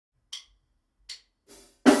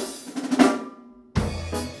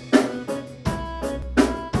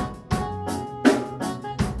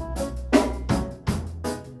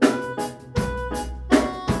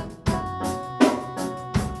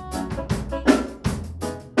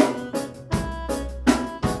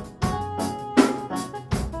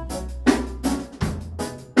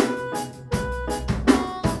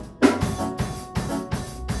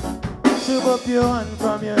up your hand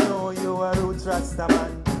from you know you a Roots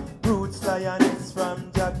Rastaman. Roots lioness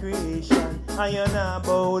from Jah creation. And you now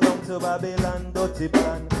bow down to Babylon dirty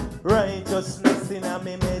plan. Righteousness in a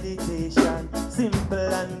me meditation. Simple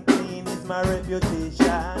and clean is my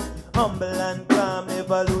reputation. Humble and calm,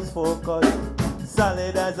 never lose focus.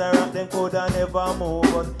 Solid as a rock, them coulda never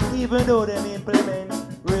move us. Even though them implement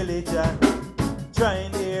religion,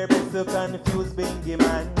 trying their best to confuse Bingy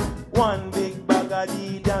man. One big bag of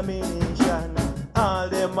the domination. All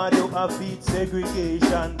them a do a feed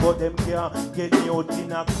segregation, but them can't get me out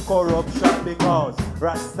in a corruption because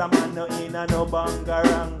Rastaman no in a no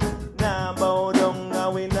bangarang. Nah bow down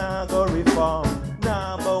and we nah go reform.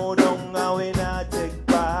 Nah bow down and we nah take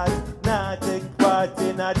part. Nah take part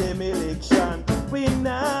in a them election. We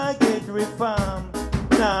nah get reform.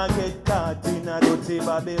 Nah get caught in a dirty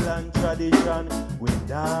Babylon tradition. We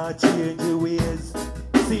nah change the ways.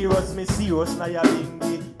 Serious me serious now ya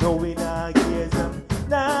bingy. No we nah gaze.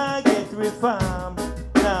 Nah get reform.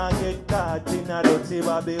 Nah get caught in a dirty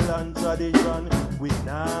Babylon tradition. We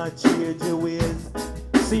nah change the ways.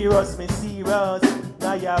 Serious me serious,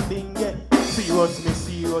 now ya bingy. Serious me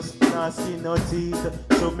serious, nah skin no teeth.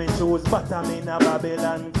 Show me shoes, but I'm in a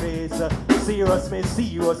Babylon face. Serious me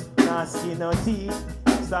serious, nah skin no teeth.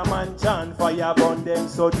 Some man chant fire burn them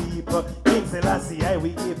so deep. King Selassie, I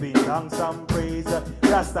we giving thanks and praise.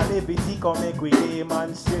 Rasta levity come make we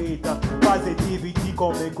demonstrate. Positivity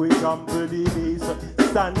come make we trample the base.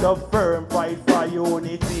 Stand up firm, fight for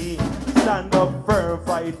unity. Stand up firm,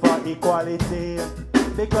 fight for equality.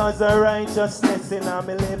 Because the righteousness in our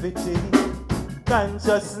levity,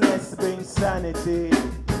 consciousness brings sanity.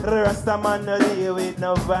 Rastaman no deal with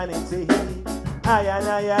no vanity. I and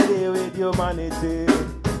I deal with humanity.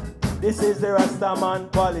 This is the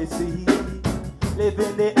Rastaman policy.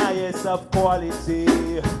 Living the highest of quality.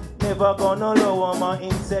 Never gonna lower my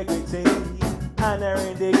integrity.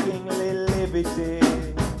 Honoring the kingly liberty.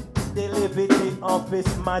 The liberty of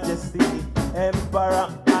His Majesty. Emperor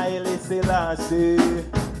Haile Selassie,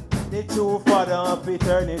 the true Father of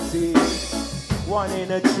eternity. One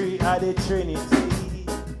in a tree of the Trinity.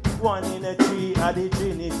 One in a tree of the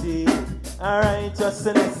Trinity. A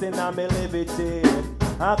righteousness in a me liberty.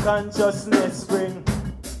 A consciousness bring.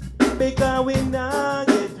 Because we nah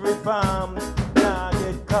get reformed. Nah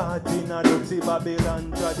get caught in a dirty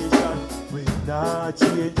Babylon tradition. We nah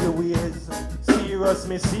change the ways. Serious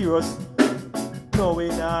me serious. No we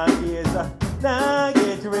nah gaze. Nah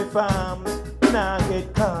get reformed. Nah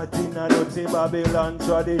get caught in a dirty Babylon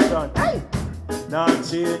tradition. Hey! Nah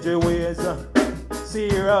change the ways.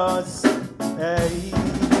 Serious. Hey.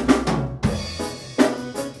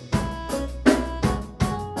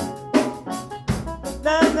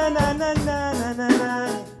 Na na na na na na na na.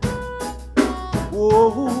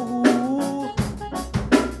 Whoa.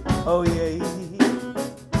 Oh yeah.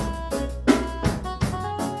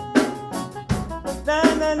 Na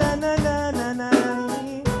na na na na na na.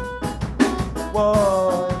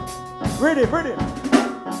 Whoa. Ready, ready.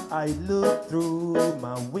 I look through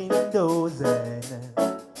my windows and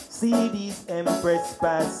see these empress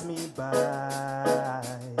pass me by.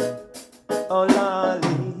 Oh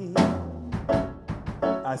lolly,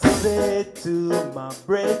 I said to my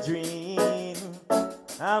brethren,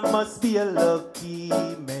 I must be a lucky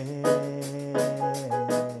man.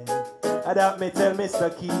 I doubt me tell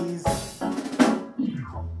Mr. Keys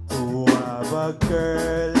to have a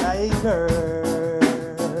girl like her.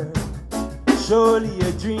 Surely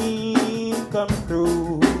a dream come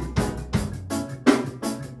true.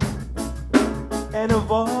 And of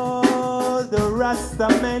all the Rasta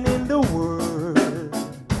men in the world,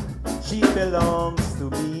 she belongs to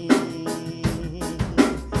me.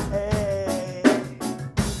 Hey.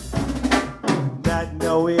 Not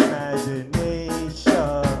no imagination.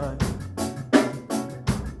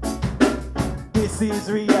 This is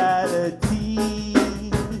reality.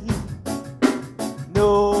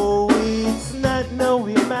 No, it's not no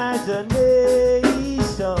imagination.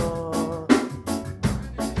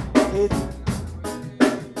 It's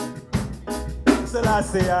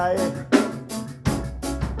Selassie I.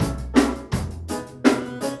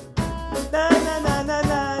 Na na na na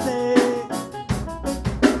na na.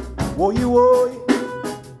 Woy woy.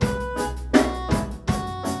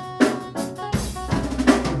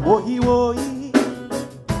 Woy woy.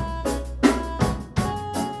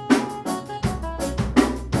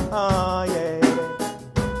 Oh yeah.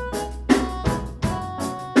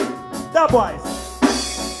 The boys.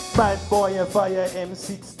 Bad boy a fire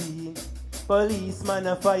M16. Policeman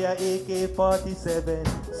a fire AK-47.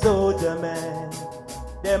 Soldier man,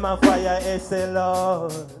 them a fire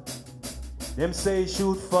SLR. Them say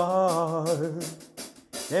shoot far.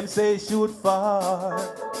 Them say shoot far.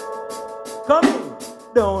 Come in,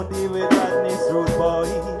 don't deal with badness, rude boy.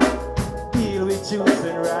 Deal with truth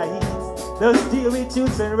and right. Just deal with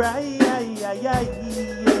truth and right.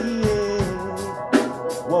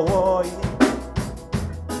 Whoa, whoa.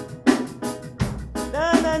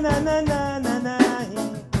 Na na na na na na na.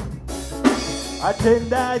 A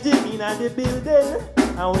Tendaji in the building,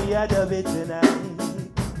 and we are the bit tonight.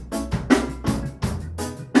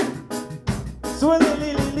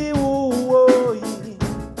 Swahili, lily, woo,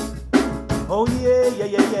 oh yeah, yeah,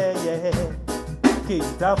 yeah, yeah, yeah. King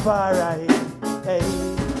Tafari,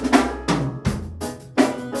 hey.